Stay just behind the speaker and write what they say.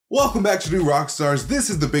Welcome back to New Rockstars. This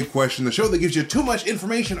is The Big Question, the show that gives you too much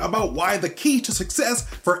information about why the key to success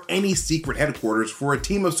for any secret headquarters for a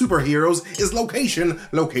team of superheroes is location,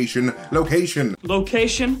 location, location.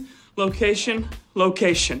 Location, location,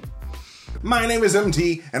 location. My name is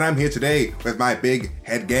MT, and I'm here today with my big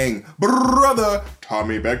head gang brother,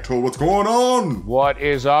 Tommy Bechtel. What's going on? What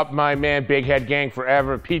is up, my man? Big head gang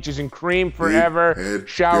forever. Peaches and cream forever.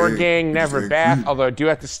 Shower gang, never bath. Although I do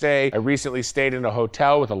have to stay. I recently stayed in a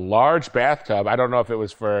hotel with a large bathtub. I don't know if it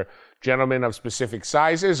was for gentlemen of specific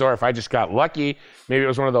sizes or if I just got lucky. Maybe it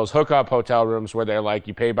was one of those hookup hotel rooms where they're like,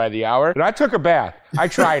 you pay by the hour. But I took a bath. I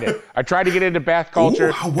tried it. I tried to get into bath culture.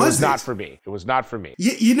 Ooh, how was it? Not for me. It was not for me.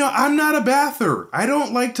 You know, I'm not a bather. I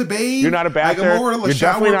don't like to bathe. You're not a bather? Like, I'm more You're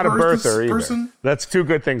definitely not a birther either. That's two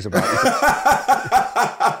good things about you.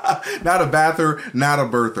 Not a bather, not a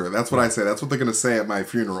birther. That's what I say. That's what they're going to say at my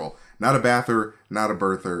funeral. Not a bather, not a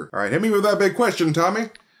birther. All right, hit me with that big question, Tommy.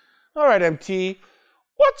 All right, MT.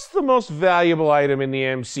 What's the most valuable item in the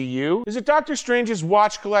MCU? Is it Doctor Strange's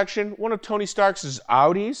watch collection? One of Tony Stark's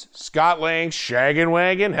Audis? Scott Lang's Shaggin'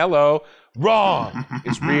 Wagon? Hello. Wrong.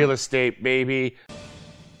 It's real estate, baby.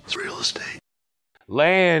 It's real estate.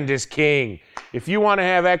 Land is king. If you want to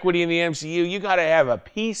have equity in the MCU, you got to have a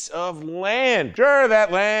piece of land. Sure,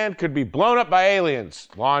 that land could be blown up by aliens,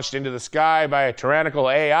 launched into the sky by a tyrannical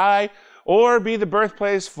AI, or be the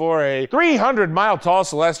birthplace for a 300-mile-tall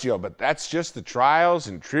celestial. But that's just the trials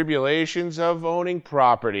and tribulations of owning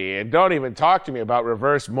property. And don't even talk to me about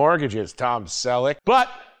reverse mortgages, Tom Selleck. But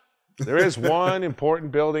there is one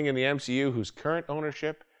important building in the MCU whose current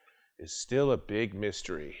ownership is still a big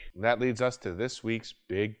mystery. And that leads us to this week's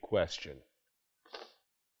big question. ...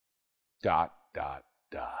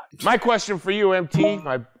 My question for you, MT,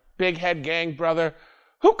 my big head gang brother.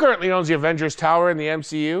 Who currently owns the Avengers Tower in the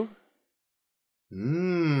MCU?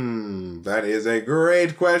 That is a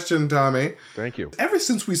great question, Tommy. Thank you. Ever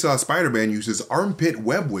since we saw Spider-Man use his armpit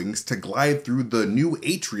web wings to glide through the new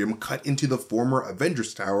atrium cut into the former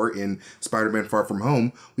Avengers Tower in Spider-Man Far From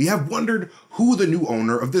Home, we have wondered who the new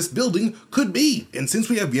owner of this building could be. And since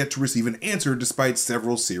we have yet to receive an answer despite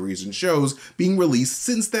several series and shows being released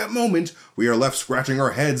since that moment, we are left scratching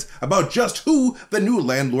our heads about just who the new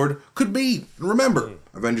landlord could be. And remember,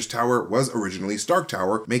 Avengers Tower was originally Stark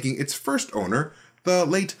Tower, making its first owner the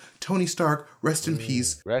late Tony Stark, rest in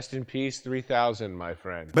peace. Rest in peace, 3000, my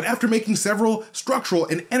friend. But after making several structural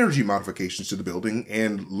and energy modifications to the building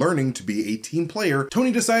and learning to be a team player,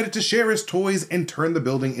 Tony decided to share his toys and turn the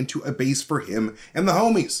building into a base for him and the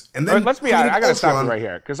homies. And then let's be honest, I gotta stop you right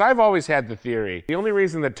here, because I've always had the theory. The only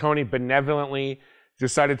reason that Tony benevolently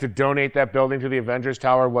decided to donate that building to the Avengers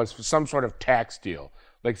Tower was for some sort of tax deal.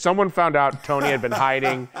 Like someone found out Tony had been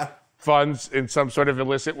hiding funds in some sort of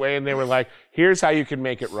illicit way, and they were like, here's how you can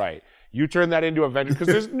make it right. You turn that into Avengers, because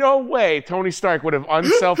there's no way Tony Stark would have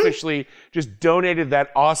unselfishly just donated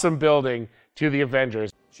that awesome building to the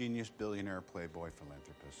Avengers. Genius, billionaire, playboy,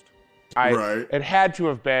 philanthropist. It had to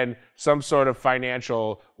have been some sort of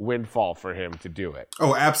financial windfall for him to do it.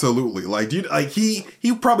 Oh, absolutely.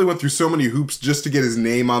 He probably went through so many hoops just to get his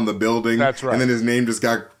name on the building. That's right. And then his name just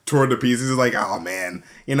got torn to pieces. He's like, oh man,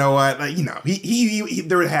 you know what? He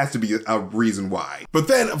there has to be a reason why. But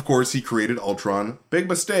then, of course, he created Ultron. Big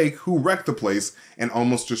mistake, who wrecked the place and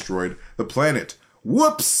almost destroyed the planet.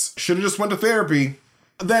 Whoops! Should have just went to therapy.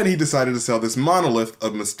 Then he decided to sell this monolith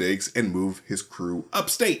of mistakes and move his crew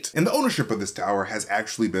upstate. And the ownership of this tower has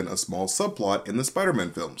actually been a small subplot in the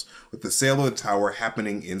Spider-Man films, with the sale of the tower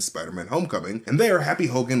happening in Spider-Man Homecoming. And there, Happy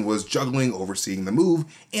Hogan was juggling overseeing the move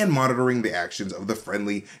and monitoring the actions of the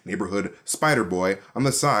friendly neighborhood Spider-Boy on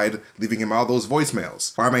the side, leaving him all those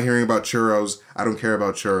voicemails. Why am I hearing about churros? I don't care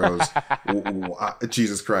about churros.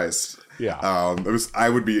 Jesus Christ. Yeah. I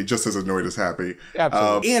would be just as annoyed as happy.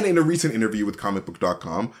 Absolutely. And in a recent interview with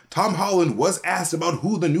comicbook.com, Tom Holland was asked about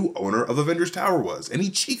who the new owner of Avengers Tower was, and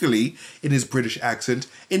he cheekily, in his British accent,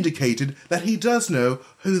 indicated that he does know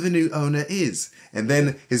who the new owner is. And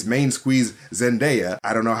then his main squeeze, Zendaya,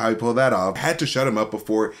 I don't know how he pulled that off, had to shut him up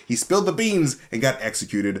before he spilled the beans and got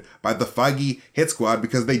executed by the Feige hit squad,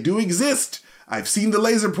 because they do exist. I've seen the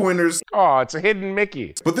laser pointers. Oh, it's a hidden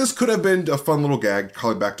Mickey. But this could have been a fun little gag,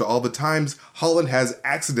 calling back to all the times Holland has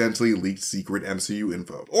accidentally leaked secret MCU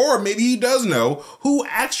info. Or maybe he does know who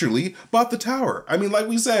actually bought the tower. I mean, like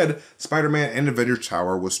we said, Spider-Man and Avengers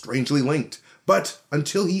Tower was strangely linked. But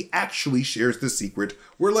until he actually shares the secret,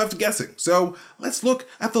 we're left guessing. So let's look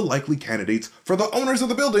at the likely candidates for the owners of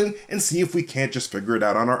the building and see if we can't just figure it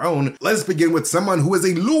out on our own. Let's begin with someone who is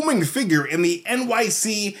a looming figure in the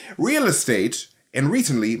NYC real estate and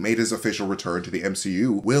recently made his official return to the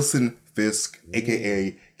MCU, Wilson Fisk,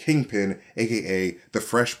 aka Kingpin, aka the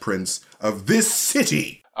Fresh Prince of this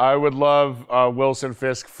city. I would love Wilson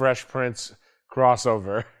Fisk Fresh Prince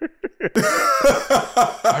crossover.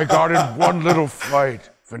 I got in one little fight,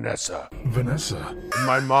 Vanessa.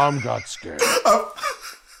 My mom got scared.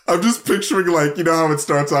 I'm just picturing, like, you know how it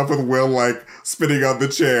starts off with Will, like, spinning on the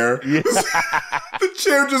chair? Yeah. The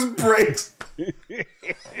chair just breaks.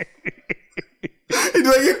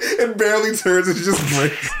 It barely turns, it just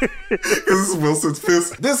breaks. Because it's Wilson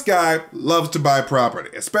Fisk. This guy loves to buy property,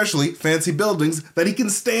 especially fancy buildings that he can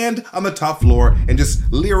stand on the top floor and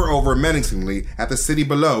just leer over menacingly at the city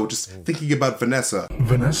below, just thinking about Vanessa.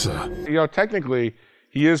 You know, technically,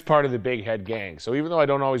 he is part of the Big Head Gang. So even though I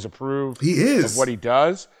don't always approve of what he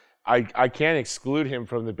does, I can't exclude him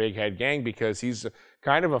from the Big Head Gang because he's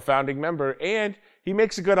kind of a founding member and he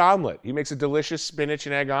makes a good omelet. He makes a delicious spinach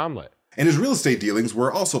and egg omelet. And his real estate dealings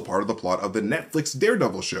were also part of the plot of the Netflix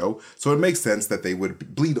Daredevil show, so it makes sense that they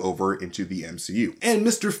would bleed over into the MCU. And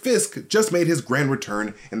Mr. Fisk just made his grand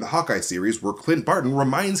return in the Hawkeye series, where Clint Barton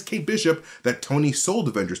reminds Kate Bishop that Tony sold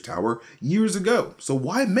Avengers Tower years ago. So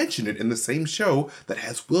why mention it in the same show that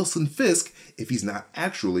has Wilson Fisk if he's not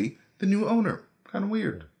actually the new owner? Kind of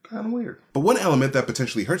weird. But one element that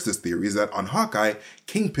potentially hurts this theory is that on Hawkeye,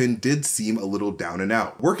 Kingpin did seem a little down and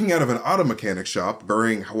out, working out of an auto mechanic shop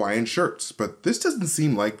wearing Hawaiian shirts. But this doesn't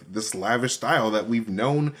seem like this lavish style that we've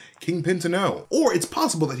known Kingpin to know. Or it's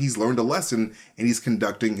possible that he's learned a lesson and he's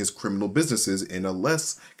conducting his criminal businesses in a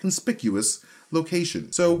less conspicuous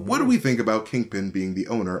location. So what do we think about Kingpin being the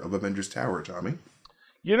owner of Avengers Tower, Tommy?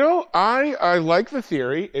 You know, I like the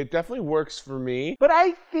theory. It definitely works for me. But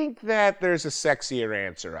I think that there's a sexier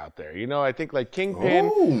answer out there. You know, I think like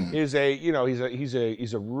Kingpin is he's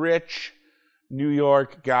a rich New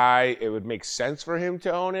York guy. It would make sense for him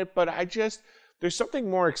to own it. But there's something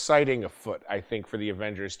more exciting afoot, I think, for the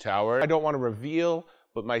Avengers Tower. I don't want to reveal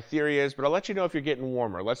what my theory is, but I'll let you know if you're getting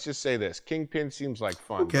warmer. Let's just say this. Kingpin seems like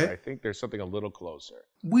fun, but I think there's something a little closer.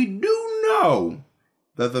 We do know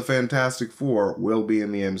that the Fantastic Four will be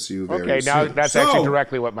in the MCU very soon. Okay, now that's actually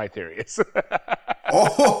directly what my theory is. So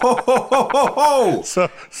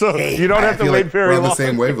hey, you don't have to wait very long. We're on the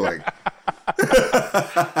same wavelength.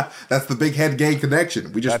 That's the Big Head Gang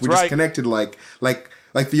connection. We just connected like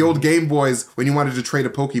the old Game Boys when you wanted to trade a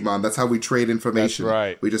Pokemon. That's how we trade information. That's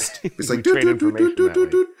right. It's like trade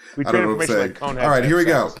information. We trade information like Conehead. All right, here we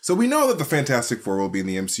go. So we know that the Fantastic Four will be in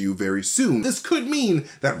the MCU very soon. This could mean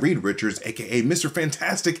that Reed Richards, aka Mr.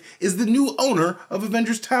 Fantastic, is the new owner of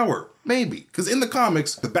Avengers Tower. Maybe. Because in the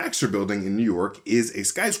comics, the Baxter Building in New York is a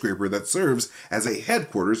skyscraper that serves as a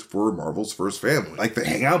headquarters for Marvel's first family. Like, they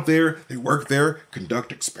hang out there, they work there,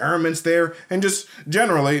 conduct experiments there, and just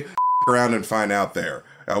generally around and find out there.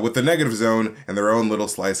 With the Negative Zone and their own little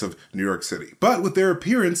slice of New York City. But with their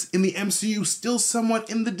appearance in the MCU still somewhat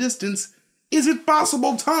in the distance, is it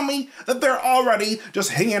possible, Tommy, that they're already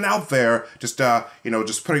just hanging out there, just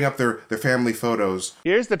putting up their family photos?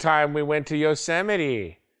 Here's the time we went to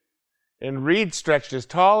Yosemite, and Reed stretched as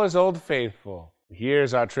tall as Old Faithful.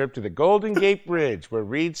 Here's our trip to the Golden Gate Bridge, where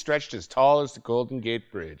Reed stretched as tall as the Golden Gate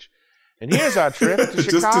Bridge. And here's our trip to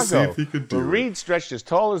Chicago, where Reed stretched as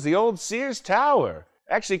tall as the old Sears Tower.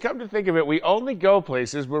 Actually, come to think of it, we only go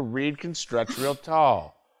places where Reed can stretch real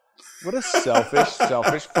tall. What a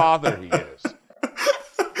selfish father he is.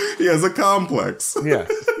 He has a complex. Yeah,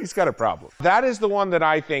 he's got a problem. That is the one that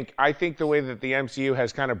I think the way that the MCU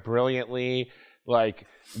has kind of brilliantly, like,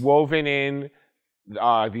 woven in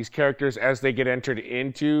these characters as they get entered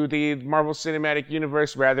into the Marvel Cinematic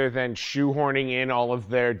Universe, rather than shoehorning in all of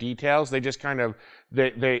their details. They just kind of,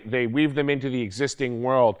 they weave them into the existing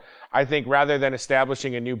world. I think rather than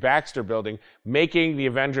establishing a new Baxter Building, making the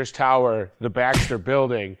Avengers Tower the Baxter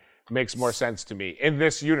Building makes more sense to me in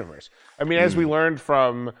this universe. I mean, as we learned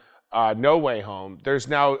from No Way Home, there's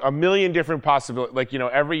now a million different possibilities. Like, you know,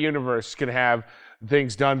 every universe can have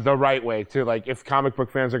things done the right way to, like, if comic book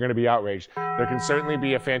fans are going to be outraged. There can certainly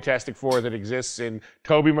be a Fantastic Four that exists in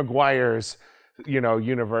Tobey Maguire's,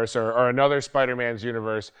 universe, or another Spider-Man's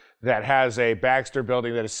universe that has a Baxter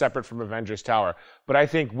Building that is separate from Avengers Tower. But I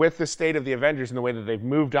think with the state of the Avengers and the way that they've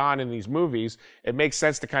moved on in these movies, it makes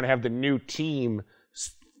sense to kind of have the new team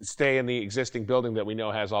stay in the existing building that we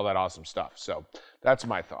know has all that awesome stuff. So that's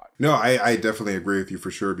my thought. No, I definitely agree with you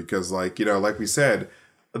for sure, because, like we said,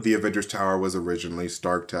 the Avengers Tower was originally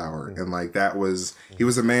Stark Tower, and he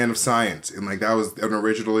was a man of science, and that was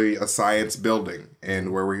originally a science building,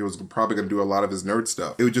 and where he was probably going to do a lot of his nerd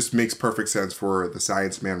stuff. It just makes perfect sense for the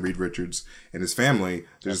science man Reed Richards and his family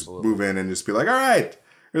to just move in and just be like, all right,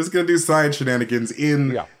 We're just gonna do science shenanigans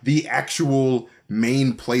in Yeah. the actual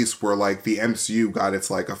main place where like the MCU got its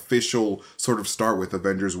like official sort of start with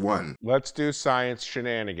Avengers 1. Let's do science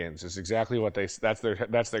shenanigans. Is exactly what that's their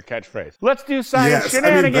catchphrase. Let's do science Yes,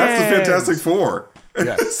 shenanigans. I mean that's the Fantastic Four.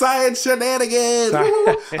 Yes. Science shenanigans.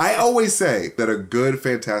 Woo! I always say that a good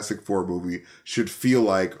Fantastic Four movie should feel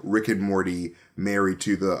like Rick and Morty married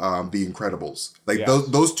to the Incredibles. Like Yes.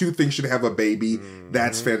 those two things should have a baby.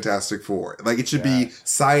 That's Fantastic Four. Like it should be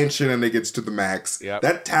science shenanigans to the max. Yep.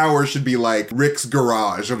 That tower should be like Rick's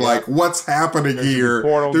garage of like what's happening here.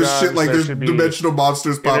 portal There's guns, shit like there there's should be dimensional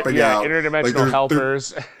monsters popping out. Interdimensional Like,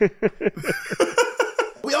 there's- helpers.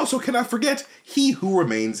 We also cannot forget he who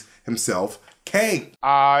remains himself, Kang.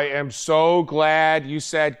 I am so glad you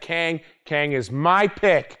said Kang. Kang is my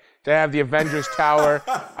pick to have the Avengers Tower.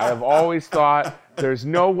 I have always thought there's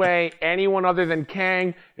no way anyone other than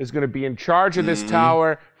Kang is going to be in charge of this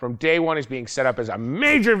tower. From day one, he's being set up as a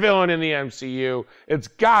major villain in the MCU. It's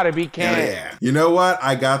got to be Kang. Yeah. You know what?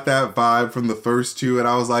 I got that vibe from the first two, and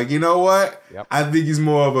I was like, you know what? Yep. I think he's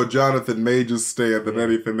more of a Jonathan Majors stand than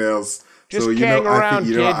anything else. Just so, Kang I around,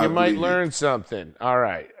 think, kid. I You might believe you. learn something. All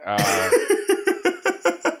right.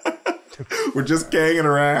 We're just Kanging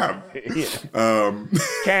around.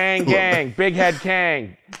 Kang gang. Big head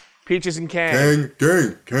Kang. Peaches and Kang.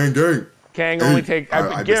 Gang. Kang only take. I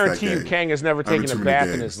missed that guarantee you, gang. Kang has never Having taken too a many bath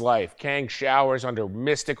in gangs. his life. Kang showers under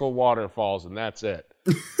mystical waterfalls, and that's it.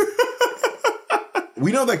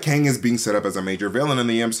 We know that Kang is being set up as a major villain in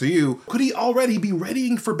the MCU. Could he already be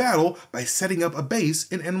readying for battle by setting up a base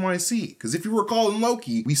in NYC? Because if you recall in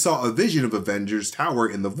Loki, we saw a vision of Avengers Tower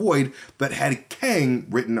in the void that had Kang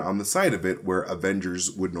written on the side of it where Avengers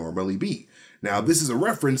would normally be. Now, this is a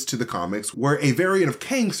reference to the comics where a variant of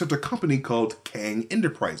Kang starts a company called Kang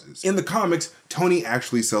Enterprises. In the comics, Tony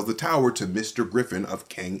actually sells the tower to Mr. Griffin of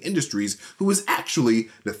Kang Industries, who is actually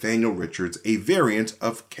Nathaniel Richards, a variant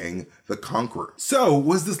of Kang the Conqueror. So,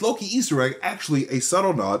 was this Loki Easter egg actually a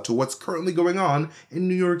subtle nod to what's currently going on in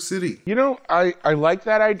New York City? You know, I like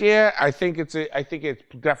that idea. I think it's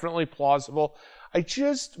definitely plausible. I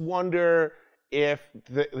just wonder if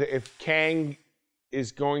Kang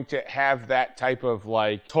is going to have that type of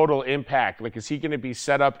like total impact. Like, is he going to be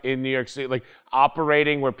set up in New York City, like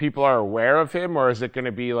operating where people are aware of him, or is it going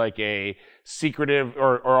to be like a secretive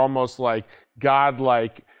or almost like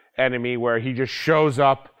godlike enemy where he just shows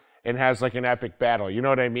up and has like an epic battle? You know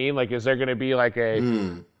what I mean? Like, is there going to be like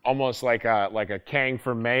almost like a Kang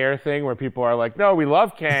for mayor thing where people are like, no, we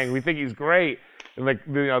love Kang, we think he's great, and like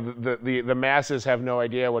the masses have no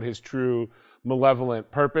idea what his true malevolent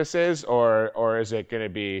purpose is, or is it going to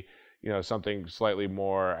be, something slightly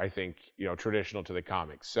more, I think, traditional to the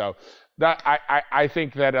comics? So that I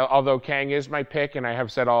think that although Kang is my pick, and I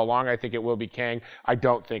have said all along, I think it will be Kang, I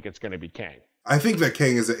don't think it's going to be Kang. I think that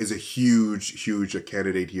Kang is a huge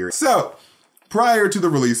candidate here. So, prior to the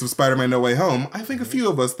release of Spider-Man No Way Home, I think a few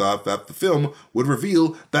of us thought that the film would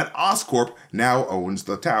reveal that Oscorp now owns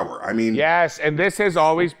the tower. I mean, Yes, and this has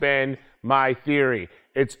always been my theory.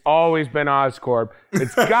 It's always been Oscorp.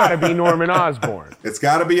 It's got to be Norman Osborn. it's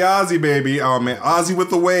got to be Ozzy, baby. Oh man, Ozzy with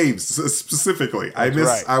the waves specifically.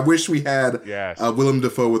 right. I wish we had Yes. Willem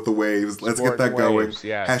Dafoe with the waves. Let's get that Sporting going. waves,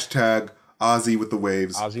 yes. Hashtag Ozzy with the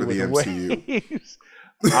waves Ozzy for with the the MCU. waves.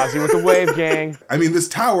 Ozzy with the wave gang. I mean, this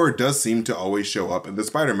tower does seem to always show up in the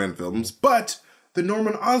Spider-Man films, but the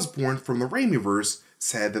Norman Osborn from the Raimiverse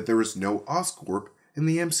said that there is no Oscorp in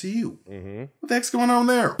the MCU. What the heck's going on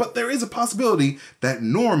there? But there is a possibility that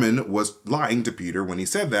Norman was lying to Peter when he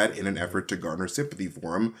said that in an effort to garner sympathy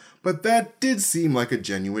for him, but that did seem like a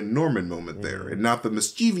genuine Norman moment there, and not the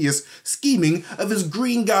mischievous scheming of his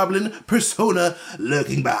Green Goblin persona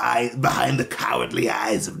lurking behind the cowardly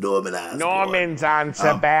eyes of Norman Osborn. Norman's on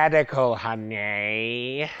sabbatical,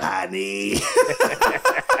 honey. Honey.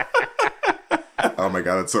 Oh my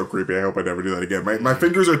god, that's so creepy. I hope I never do that again. My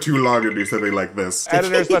fingers are too long to do something like this.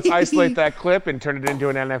 Editors, let's isolate that clip and turn it into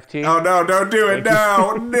an NFT. Oh no, don't do it.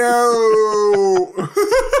 No.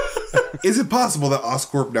 Is it possible that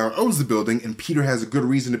Oscorp now owns the building and Peter has a good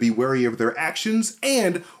reason to be wary of their actions?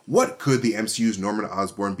 And what could the MCU's Norman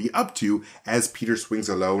Osborn be up to as Peter swings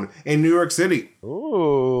alone in New York City?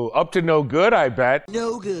 Ooh, up to no good, I bet.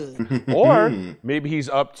 No good. Or maybe he's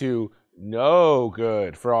up to no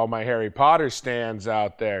good for all my Harry Potter stands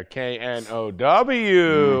out there.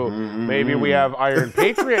 KNOW. Maybe we have Iron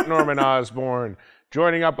Patriot Norman Osborn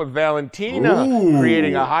joining up with Valentina,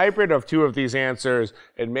 creating a hybrid of two of these answers.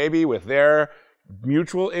 And maybe with their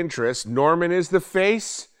mutual interest, Norman is the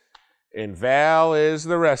face and Val is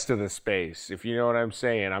the rest of the space. If you know what I'm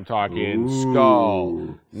saying. I'm talking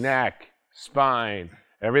skull, neck, spine,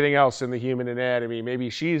 Everything else in the human anatomy,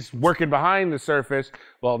 maybe she's working behind the surface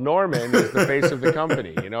while Norman is the face of the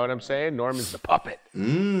company. You know what I'm saying? Norman's the puppet.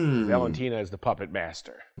 Valentina is the puppet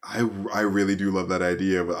master. I really do love that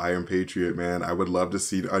idea of an Iron Patriot, man. I would love to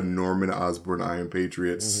see a Norman Osborn Iron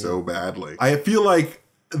Patriot so badly. I feel like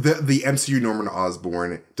the MCU Norman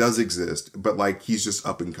Osborn does exist, but like he's just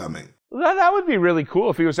up and coming. That would be really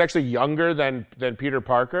cool if he was actually younger than Peter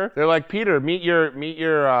Parker. They're like, Peter, meet your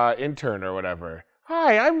intern or whatever.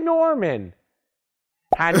 Hi, I'm Norman.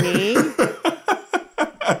 Honey,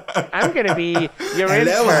 I'm gonna be your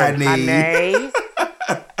intern, honey.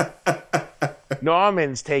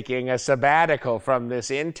 Norman's taking a sabbatical from this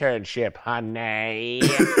internship, honey.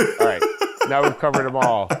 All right, now we've covered them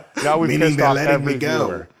all. Now we've pissed off every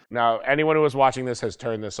viewer. Now anyone who is watching this has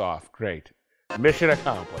turned this off. Great. Mission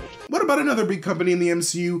accomplished. What about another big company in the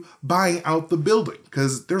MCU buying out the building?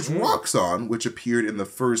 Because there's Roxxon, which appeared in the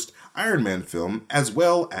first Iron Man film, as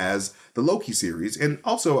well as the Loki series, and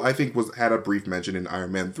also I think had a brief mention in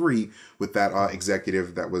Iron Man 3 with that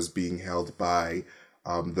executive that was being held by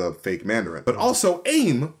the fake Mandarin. But also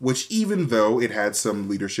AIM, which even though it had some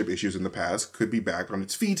leadership issues in the past, could be back on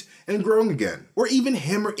its feet and growing again. Or even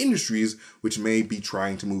Hammer Industries, which may be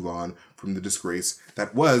trying to move on from the disgrace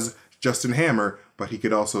that was Justin Hammer, but he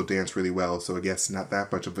could also dance really well, so I guess not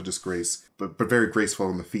that much of a disgrace, but very graceful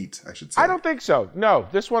on the feet, I should say. I don't think so. No,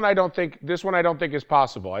 this one I don't think is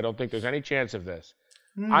possible. I don't think there's any chance of this.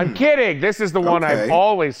 I'm kidding. This is the one I've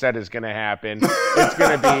always said is going to happen. It's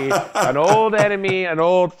going to be an old enemy, an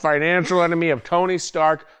old financial enemy of Tony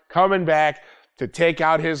Stark coming back to take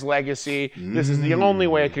out his legacy. This is the only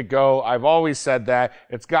way it could go. I've always said that.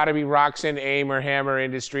 It's got to be Roxxon, AIM, or Hammer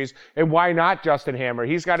Industries. And why not Justin Hammer?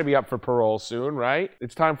 He's got to be up for parole soon, right?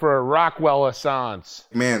 It's time for a Rockwell-assance.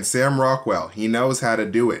 Man, Sam Rockwell, he knows how to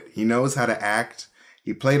do it. He knows how to act.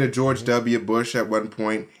 He played a George W. Bush at one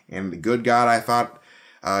point, and the good God, I thought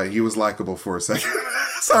he was likable for a second.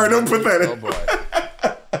 Sorry, don't put that in. Oh, boy.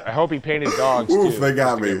 I hope he painted dogs, Oof, too. They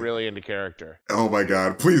got me. Get really into character. Oh my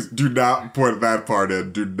God. Please do not put that part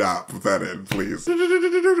in. Do not put that in, please.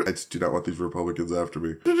 I just do not want these Republicans after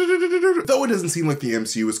me. Though it doesn't seem like the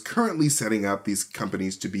MCU is currently setting up these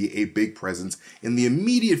companies to be a big presence in the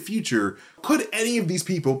immediate future, could any of these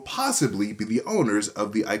people possibly be the owners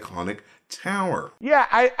of the iconic tower? Yeah,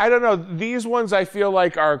 I don't know. These ones I feel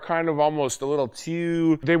like are kind of almost a little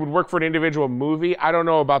too... They would work for an individual movie. I don't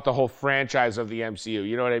know about the whole franchise of the MCU.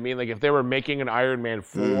 You know what I mean? Like if they were making an Iron Man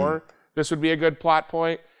 4, this would be a good plot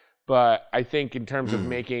point. But I think in terms of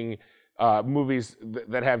making movies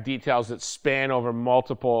that have details that span over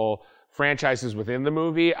multiple franchises within the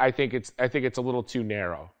movie, I think it's a little too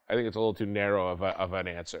narrow. I think it's a little too narrow of an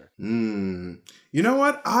answer. You know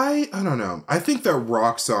what? I don't know. I think that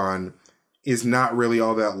Roxxon is not really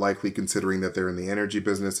all that likely, considering that they're in the energy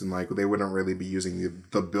business and like they wouldn't really be using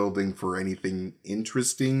the building for anything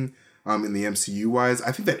interesting in the MCU wise.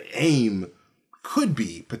 I think that AIM could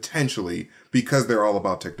be potentially, because they're all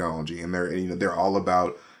about technology and they're all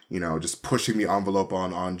about just pushing the envelope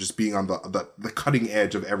on just being on the cutting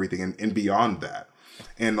edge of everything and beyond that.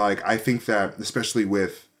 And like I think that especially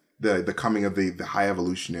with the coming of the High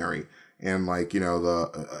Evolutionary and like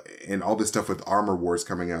and all this stuff with Armor Wars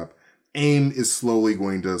coming up, AIM is slowly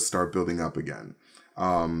going to start building up again.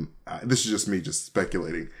 This is just me just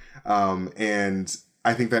speculating. And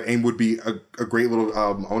I think that AIM would be a great little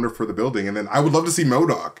owner for the building. And then I would love to see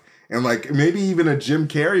MODOK. And like maybe even a Jim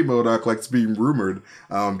Carrey MODOK, like it's being rumored,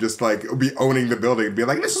 just like be owning the building and be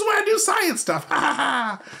like, this is why I do science stuff.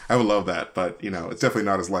 I would love that. But, it's definitely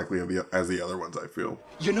not as likely as the other ones, I feel.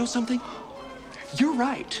 You know something? You're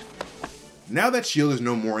right. Now that S.H.I.E.L.D. is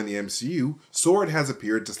no more in the MCU, S.W.O.R.D. has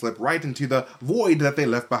appeared to slip right into the void that they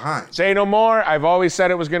left behind. Say no more. I've always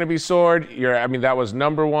said it was going to be S.W.O.R.D. That was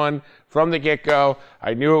number one from the get-go.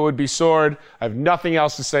 I knew it would be S.W.O.R.D. I have nothing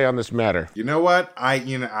else to say on this matter. You know what? I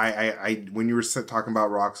when you were talking about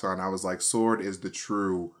Roxxon, I was like, S.W.O.R.D. is the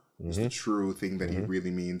true thing that he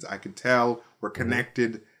really means. I could tell we're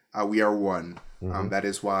connected. We are one. That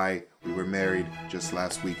is why we were married just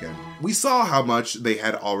last weekend. We saw how much they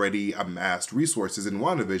had already amassed resources in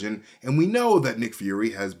WandaVision, and we know that Nick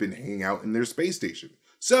Fury has been hanging out in their space station.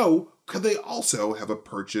 So, could they also have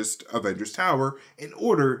purchased Avengers Tower in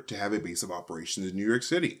order to have a base of operations in New York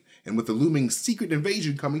City? And with the looming secret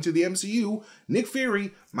invasion coming to the MCU, Nick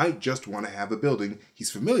Fury might just want to have a building he's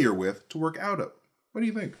familiar with to work out of. What do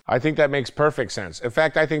you think? I think that makes perfect sense. In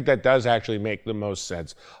fact, I think that does actually make the most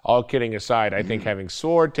sense. All kidding aside, I think having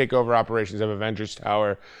S.W.O.R.D. take over operations of Avengers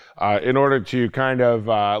Tower in order to kind of,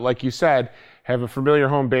 like you said, have a familiar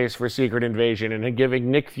home base for Secret Invasion and giving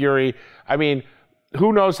Nick Fury,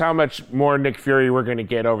 who knows how much more Nick Fury we're going to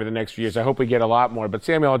get over the next few years. I hope we get a lot more. But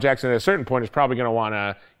Samuel L. Jackson at a certain point is probably going to want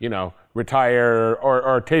to, retire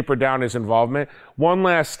or taper down his involvement. One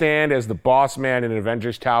last stand as the boss man in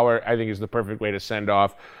Avengers Tower, I think, is the perfect way to send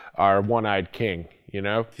off our one-eyed king.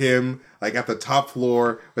 Him like at the top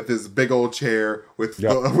floor with his big old chair with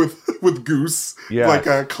with Goose, like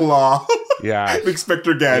a claw. Yeah,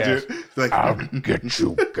 Inspector Gadget. Yes. Like, I'll get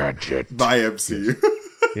you, Gadget. Bye, MC.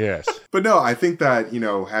 Yes. But no, I think that,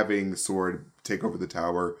 having Sword take over the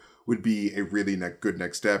tower would be a really good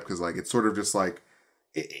next step, because like it's sort of just like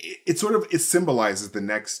it symbolizes the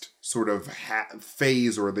next sort of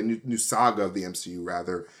phase, or the new saga of the MCU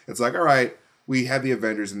rather. It's like, all right, we have the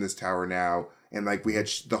Avengers in this tower now, and like we had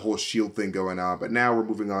the whole SHIELD thing going on, but now we're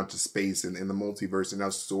moving on to space and in the multiverse, and now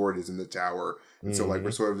Sword is in the tower. And so like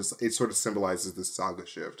it sort of symbolizes this saga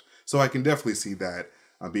shift. So I can definitely see that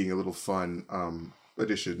being a little fun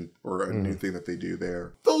addition or a new thing that they do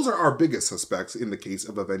there. Those are our biggest suspects in the case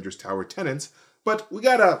of Avengers Tower tenants, but we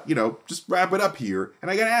gotta, just wrap it up here. And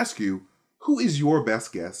I gotta ask you, who is your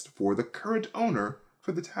best guess for the current owner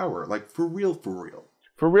for the tower? Like, for real, for real.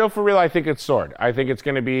 For real, I think it's Sword. I think it's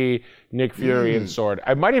going to be Nick Fury and Sword.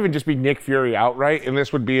 I might even just be Nick Fury outright, and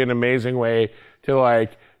this would be an amazing way to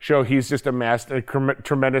like show he's just amassed a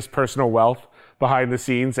tremendous personal wealth behind the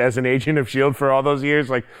scenes as an agent of SHIELD for all those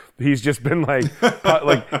years. Like, he's just been like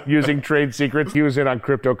using trade secrets. He was in on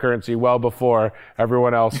cryptocurrency well before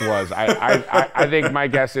everyone else was. I think my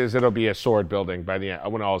guess is it'll be a Sword building by the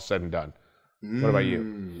end, when all is said and done. What about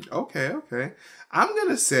you? Okay. I'm going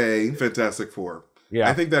to say Fantastic Four. Yeah.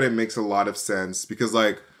 I think that it makes a lot of sense because,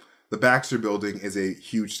 like, the Baxter Building is a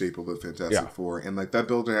huge staple of Fantastic Four, and like that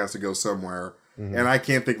building has to go somewhere. And I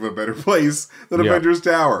can't think of a better place than Avengers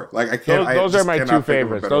Tower. Like, I can't. Those are my two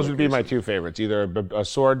favorites. Those would be my two favorites. Either a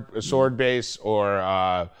sword base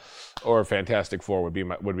or Fantastic Four would be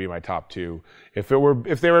my top two. If they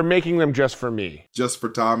were making them just for me. Just for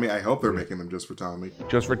Tommy. I hope they're making them just for Tommy.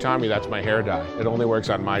 Just for Tommy. That's my hair dye. It only works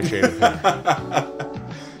on my shade of hair.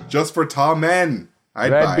 Just for Tom Men.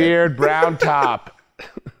 Red beard, brown top.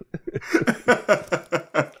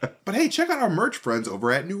 But hey, check out our merch friends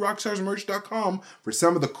over at newrockstarsmerch.com for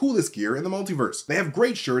some of the coolest gear in the multiverse. They have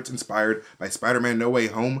great shirts inspired by Spider-Man No Way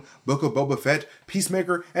Home, Book of Boba Fett,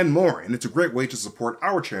 Peacemaker, and more. And it's a great way to support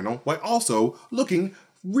our channel while also looking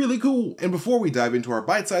really cool. And before we dive into our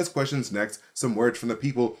bite-sized questions next, some words from the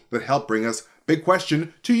people that help bring us Big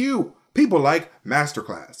Question to you. People like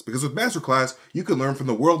Masterclass, because with Masterclass, you can learn from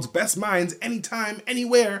the world's best minds anytime,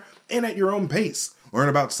 anywhere, and at your own pace. Learn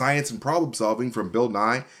about science and problem solving from Bill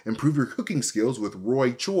Nye, improve your cooking skills with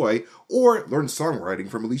Roy Choi, or learn songwriting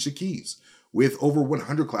from Alicia Keys. With over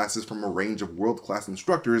 100 classes from a range of world-class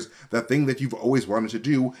instructors, that thing that you've always wanted to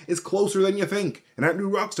do is closer than you think. And at New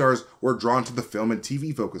Rockstars, we're drawn to the film and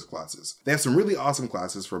TV focused classes. They have some really awesome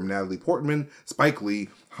classes from Natalie Portman, Spike Lee,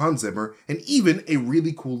 Hans Zimmer, and even a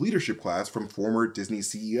really cool leadership class from former Disney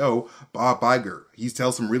CEO Bob Iger. He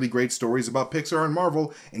tells some really great stories about Pixar and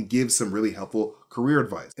Marvel and gives some really helpful career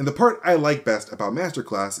advice. And the part I like best about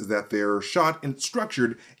Masterclass is that they're shot and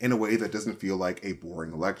structured in a way that doesn't feel like a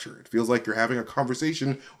boring lecture. It feels like you're having a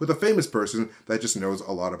conversation with a famous person that just knows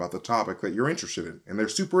a lot about the topic that you're interested in, and they're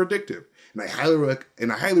super addictive. And I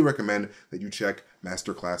highly recommend that you check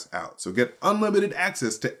Masterclass out. So get unlimited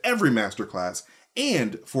access to every Masterclass,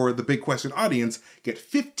 and for the Big Question audience, get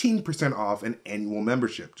 15% off an annual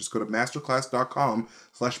membership. Just go to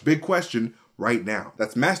masterclass.com/bigquestion right now.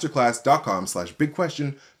 That's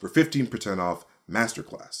masterclass.com/bigquestion for 15% off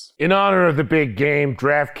Masterclass. In honor of the big game,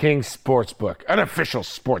 DraftKings Sportsbook, an official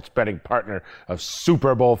sports betting partner of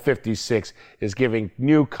Super Bowl 56, is giving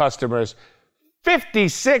new customers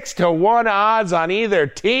 56-1 odds on either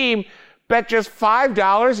team. Bet just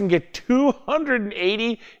 $5 and get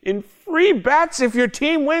 $280 in free bets if your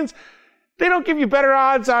team wins. They don't give you better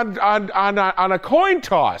odds on a coin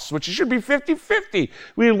toss, which should be 50-50.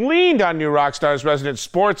 We leaned on New Rockstars resident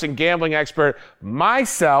sports and gambling expert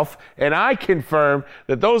myself, and I confirm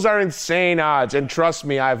that those are insane odds. And trust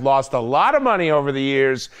me, I've lost a lot of money over the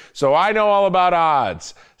years, so I know all about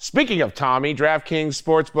odds. Speaking of Tommy, DraftKings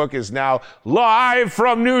Sportsbook is now live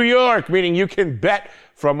from New York, meaning you can bet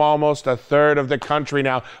from almost a third of the country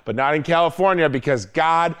now, but not in California because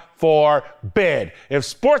God forbid. If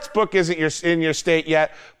Sportsbook isn't in your state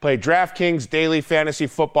yet, play DraftKings Daily Fantasy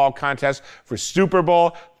Football Contest for Super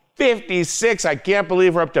Bowl 56. I can't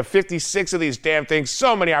believe we're up to 56 of these damn things.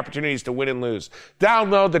 So many opportunities to win and lose.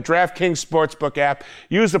 Download the DraftKings Sportsbook app,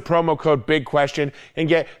 use the promo code BIGQUESTION, and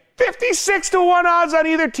get 56 to 1 odds on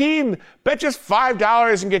either team. Bet just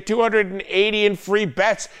 $5 and get $280 in free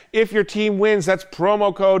bets if your team wins. That's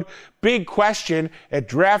promo code Big Question at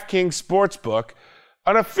DraftKings Sportsbook,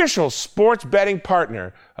 an official sports betting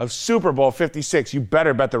partner of Super Bowl 56. You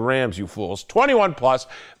better bet the Rams, you fools. 21 plus,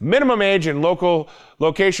 minimum age and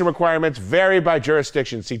location requirements vary by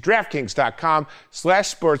jurisdiction. See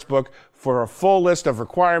DraftKings.com/sportsbook for a full list of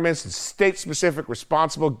requirements and state-specific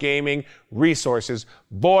responsible gaming resources.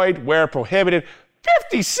 Void where prohibited.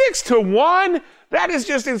 56 to 1? That is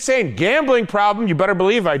just insane. Gambling problem? You better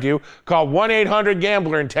believe I do. Call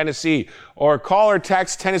 1-800-GAMBLER in Tennessee, or call or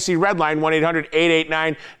text Tennessee Redline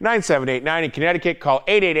 1-800-889-9789. In Connecticut, call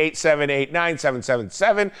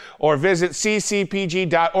 888-789-7777, or visit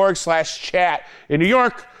ccpg.org/chat. In New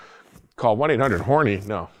York, call 1-800-HORNY.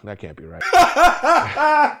 No, that can't be right.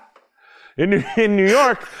 In New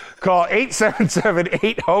York, call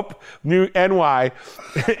 877-8-HOPE-NY.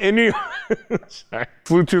 In New York, sorry,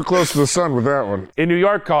 flew too close to the sun with that one. In New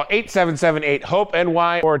York, call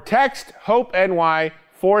 877-8-HOPE-NY or text HOPE-NY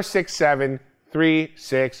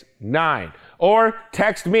 467-369. Or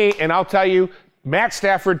text me and I'll tell you, Matt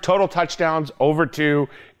Stafford total touchdowns over 2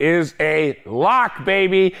 is a lock,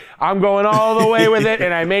 baby. I'm going all the way with it,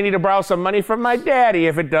 and I may need to borrow some money from my daddy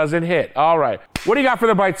if it doesn't hit. All right. What do you got for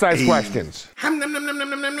the bite-sized questions?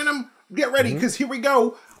 Get ready, because here we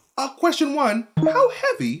go. Question 1. How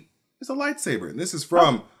heavy is a lightsaber? And this is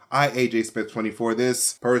from AJ Smith 24.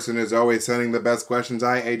 This person is always sending the best questions.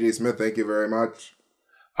 AJ Smith, thank you very much.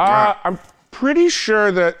 I'm pretty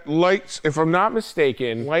sure that if I'm not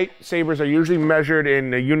mistaken, lightsabers are usually measured in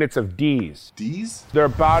the units of Ds. Ds? They're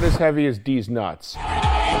about as heavy as D's nuts.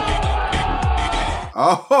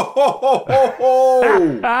 Oh,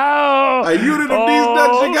 a unit of D's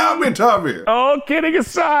nuts, you got me, Tommy. Oh, kidding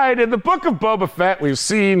aside, in the book of Boba Fett, we've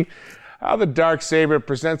seen how the Darksaber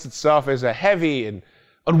presents itself as a heavy and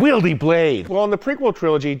unwieldy blade. Well, in the prequel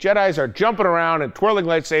trilogy, Jedis are jumping around and twirling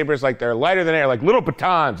lightsabers like they're lighter than air, like little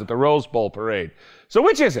batons at the Rose Bowl parade. So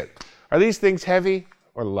which is it? Are these things heavy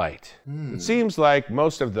or light? It seems like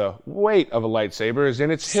most of the weight of a lightsaber is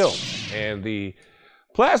in its hilt, and the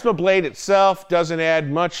plasma blade itself doesn't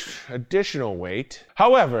add much additional weight.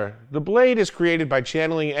 However, the blade is created by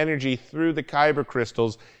channeling energy through the kyber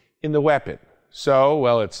crystals in the weapon. So,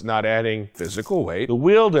 well, it's not adding physical weight. The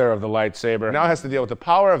wielder of the lightsaber now has to deal with the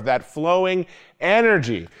power of that flowing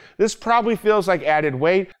energy. This probably feels like added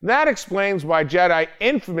weight. That explains why Jedi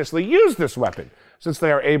infamously use this weapon, since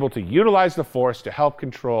they are able to utilize the Force to help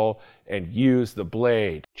control and use the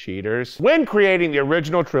blade. Cheaters. When creating the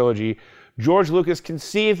original trilogy, George Lucas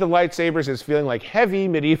conceived the lightsabers as feeling like heavy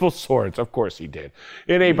medieval swords. Of course he did.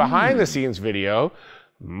 In a behind-the-scenes video,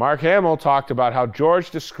 Mark Hamill talked about how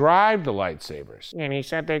George described the lightsabers. And he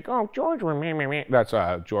said, George were me. That's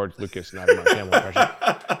George Lucas, not a Mark Hamill impression.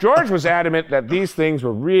 George was adamant that these things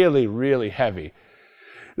were really, really heavy,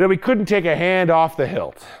 that we couldn't take a hand off the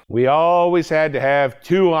hilt. We always had to have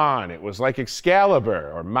 2 on. It was like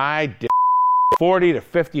Excalibur or my dick. 40 to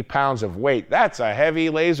 50 pounds of weight. That's a heavy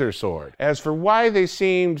laser sword. As for why they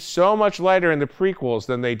seemed so much lighter in the prequels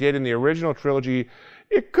than they did in the original trilogy,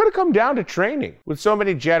 it could have come down to training. With so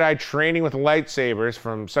many Jedi training with lightsabers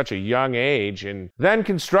from such a young age and then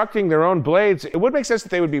constructing their own blades, it would make sense that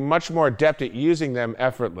they would be much more adept at using them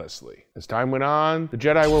effortlessly. As time went on, the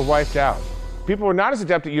Jedi were wiped out. People were not as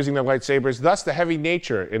adept at using their lightsabers, thus the heavy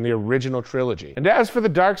nature in the original trilogy. And as for the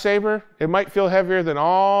Darksaber, it might feel heavier than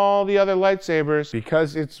all the other lightsabers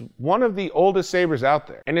because it's one of the oldest sabers out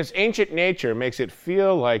there. And its ancient nature makes it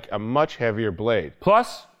feel like a much heavier blade.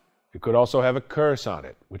 Plus, it could also have a curse on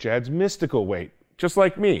it, which adds mystical weight. Just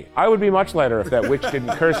like me. I would be much lighter if that witch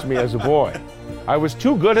didn't curse me as a boy. I was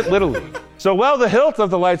too good at Little League. So while the hilt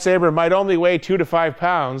of the lightsaber might only weigh 2 to 5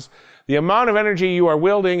 pounds, the amount of energy you are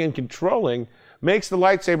wielding and controlling makes the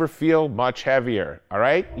lightsaber feel much heavier. All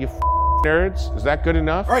right, you nerds? Is that good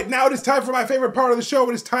enough? All right, now it is time for my favorite part of the show.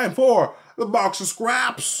 It is time for the Box of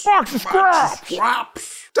Scraps. Box of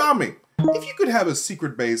Scraps. Tommy, if you could have a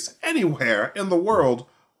secret base anywhere in the world,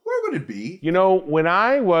 where would it be? You know, when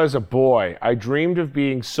I was a boy, I dreamed of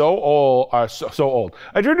being so old.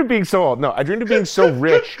 I dreamed of being so old. No, I dreamed of being so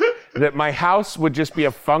rich that my house would just be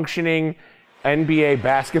a functioning NBA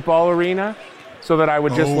basketball arena. So that I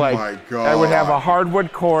would just I would have a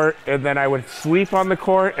hardwood court, and then I would sleep on the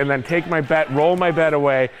court, and then take my bed, roll my bed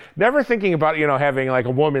away, never thinking about, having like a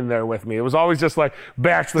woman there with me. It was always just like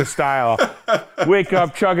bachelor style. Wake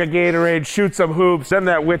up, chug a Gatorade, shoot some hoops. Then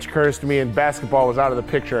that witch cursed me, and basketball was out of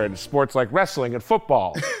the picture, and sports like wrestling and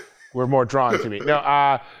football were more drawn to me.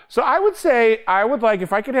 No, so I would say,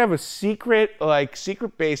 if I could have a secret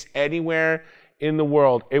base anywhere in the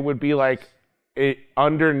world, it would be like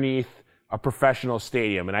underneath a professional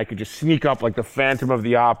stadium, and I could just sneak up like the Phantom of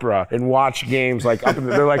the Opera and watch games like up in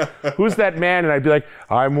the, they're like, who's that man? And I'd be like,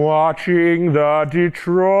 I'm watching the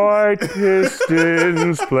Detroit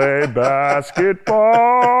Pistons play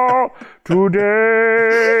basketball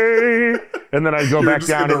today. And then I'd go back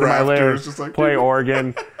down into my lair, like, play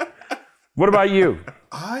organ. What about you?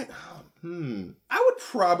 I would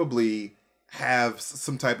probably have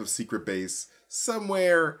some type of secret base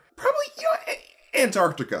somewhere, probably,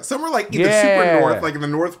 Antarctica, somewhere like either super north, like in the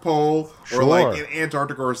North Pole, or like in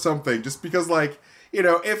Antarctica or something. Just because, like,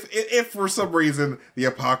 if for some reason the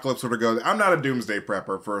apocalypse were to go, I'm not a doomsday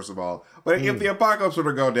prepper, first of all, but if the apocalypse were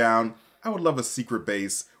to go down, I would love a secret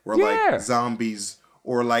base where like zombies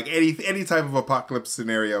or like any type of apocalypse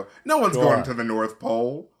scenario. No one's going to the North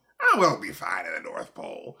Pole. I will be fine at the North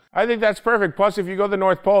Pole. I think that's perfect. Plus, if you go to the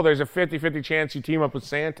North Pole, there's a 50-50 chance you team up with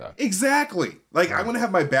Santa. Exactly. Like, I'm going to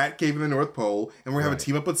have my Bat Cave in the North Pole, and we're going to have a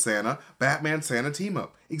team up with Santa. Batman-Santa team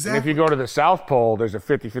up. Exactly. And if you go to the South Pole, there's a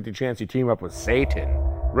 50-50 chance you team up with Satan.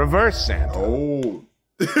 Reverse Santa. Oh.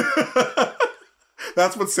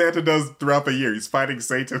 That's what Santa does throughout the year. He's fighting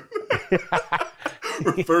Satan.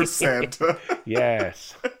 Reverse Santa.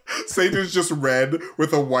 Yes. Satan's just red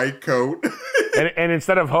with a white coat. And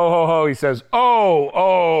instead of ho, ho, ho, he says, oh,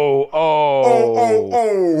 oh, oh. Oh,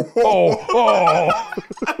 oh, oh. Oh,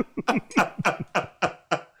 oh.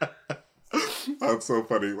 That's so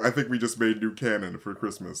funny. I think we just made new canon for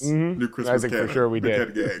Christmas. New Christmas canon. I think for sure we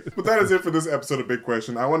did. Gang. But that is it for this episode of Big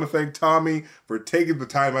Question. I want to thank Tommy for taking the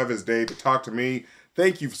time out of his day to talk to me.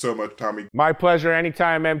 Thank you so much, Tommy. My pleasure.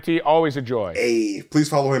 Anytime, MT. Always a joy. Hey, please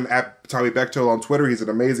follow him at Tommy Bechtel on Twitter. He's an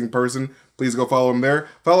amazing person. Please go follow him there.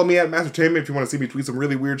 Follow me at Mastertainment if you want to see me tweet some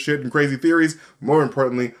really weird shit and crazy theories. More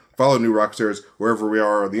importantly, follow New Rockstars wherever we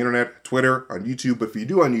are on the internet, Twitter, on YouTube. But if you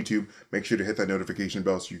do on YouTube, make sure to hit that notification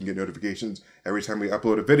bell so you can get notifications every time we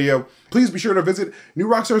upload a video. Please be sure to visit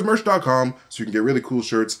newrockstarsmerch.com so you can get really cool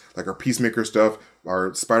shirts like our Peacemaker stuff,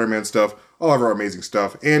 our Spider-Man stuff, all of our amazing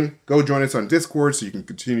stuff. And go join us on Discord so you can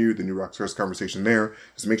continue the New Rockstars conversation there.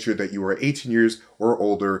 Just make sure that you are 18 years or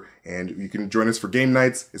older, and you can join us for game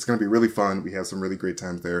nights. It's going to be really fun. We have some really great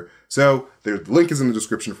times there. So the link is in the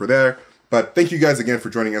description for there. But thank you guys again for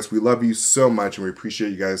joining us. We love you so much, and we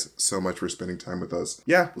appreciate you guys so much for spending time with us.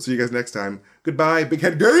 Yeah, we'll see you guys next time. Goodbye, Big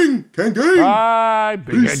Head Gang! Gang! Bye,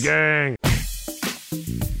 Big Head Gang!